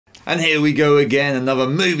And here we go again, another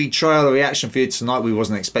movie trailer reaction for you tonight. We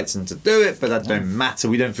wasn't expecting to do it, but that don't matter.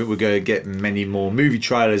 We don't think we're going to get many more movie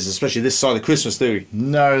trailers, especially this side of Christmas, do we?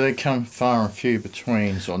 No, they come far and few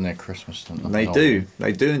between on their Christmas. They do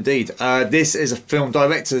indeed. This is a film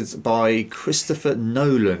directed by Christopher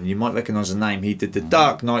Nolan. You might recognise the name. He did the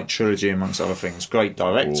Dark Knight trilogy, amongst other things. Great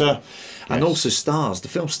director. And also the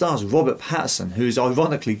film stars Robert Pattinson, who is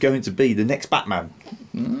ironically going to be the next Batman.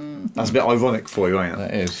 That's a bit ironic for you, ain't it?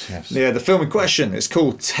 That is, yes. Yeah, the film in question is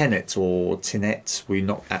called Tenet or Tenet. We're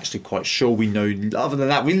not actually quite sure. We know, other than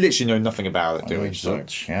that, we literally know nothing about it, do we? So,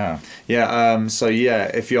 yeah. Yeah, so yeah,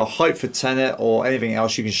 if you're hyped for Tenet or anything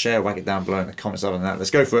else you can share, whack it down below in the comments other than that.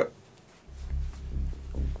 Let's go for it.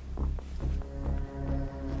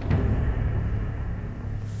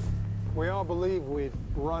 We all believe we've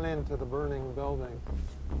run into the burning building.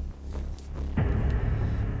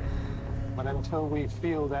 But until we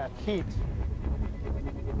feel that heat,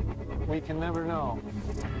 we can never know.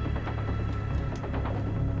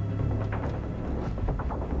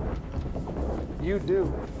 You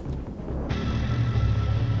do.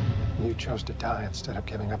 You chose to die instead of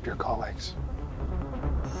giving up your colleagues.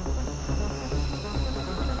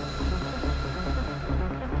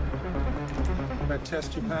 That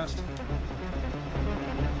test you passed?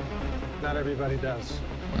 Not everybody does.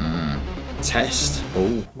 Test.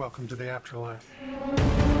 Oh. Welcome to the afterlife.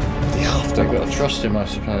 The afterlife. They've got to trust him, I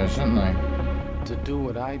suppose, haven't they? To do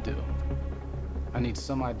what I do, I need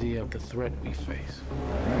some idea of the threat we face.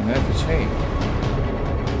 And there was he.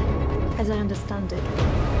 As I understand it,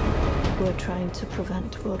 we're trying to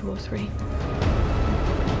prevent World War III.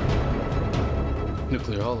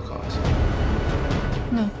 Nuclear holocaust.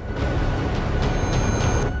 No.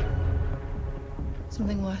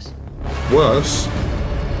 Something worse. Worse?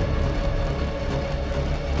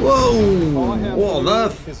 Whoa! What on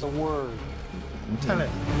earth? It's a word. Tenet.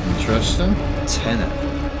 Interesting. Tenet.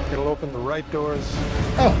 It'll open the right doors.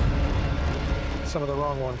 Oh. Some of the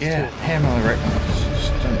wrong ones, Yeah, too. him, I reckon.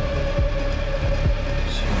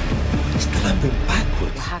 It's climbing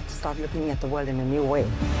backwards. You have to start looking at the world in a new way.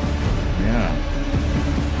 Yeah.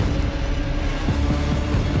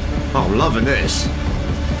 Oh, I'm loving this.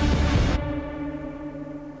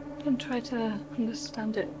 Don't try to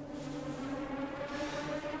understand it.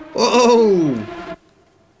 Oh!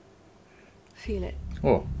 Feel it.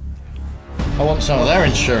 Oh. I want some of their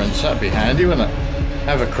insurance. That'd be handy, wouldn't it?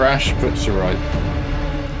 Have a crash, puts you right.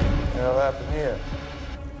 What'll happen here?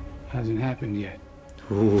 Hasn't happened yet.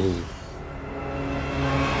 Ooh.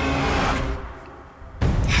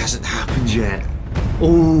 Hasn't happened yet.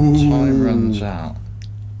 Ooh. Time runs out.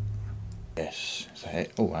 Yes. Is that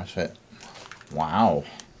it? Oh, that's it. Wow.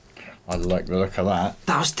 I like the look of that.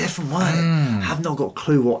 That was different, wasn't it? I have not got a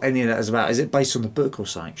clue what any of that is about. Is it based on the book or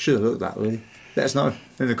something? Should have looked at that, really. Let us know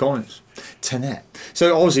in the comments. Tenet.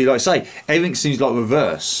 So obviously, like I say, everything seems like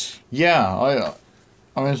reverse. Yeah,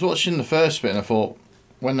 I was watching the first bit and I thought,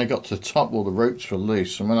 when they got to the top, all the ropes were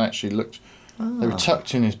loose, and when I actually looked, they were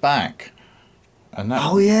tucked in his back. And that,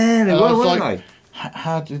 Oh yeah, they were, weren't like, they?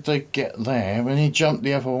 How did they get there when he jumped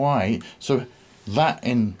the other way? So that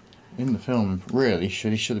in the film, really,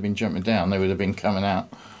 he should have been jumping down. They would have been coming out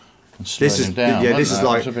and slowing him down. Yeah, this is they?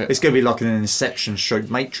 like, it's going to be like an Inception stroke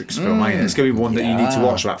Matrix film, ain't it? It's going to be one that you need to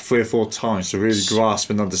watch about 3 or 4 times to really grasp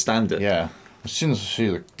and understand it. Yeah. As soon as I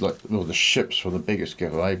see the ships were the biggest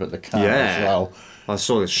giveaway, but the car as well. I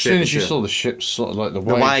saw the ship. As soon as you saw the ships, sort of like the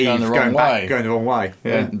wave going the wrong way. Going the wrong way.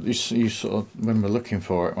 Yeah. You sort of, when we're looking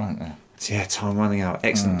for it, weren't there? Yeah, time running out.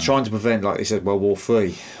 Excellent. Trying to prevent, like they said, World War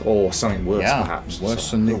III or something worse, perhaps.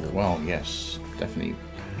 Worse than nuclear. Well, yes, definitely.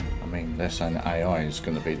 I mean, they're saying that AI is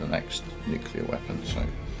going to be the next nuclear weapon, so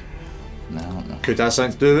no. Could that have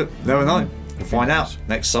something to do with it? Never know. We'll find out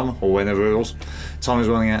next summer or whenever it was. Time is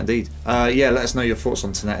running out indeed. Yeah, let us know your thoughts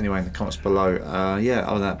on Tenet anyway in the comments below. Yeah,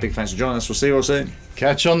 other than that, big thanks for joining us. We'll see you all soon.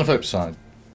 Catch you on the flip side.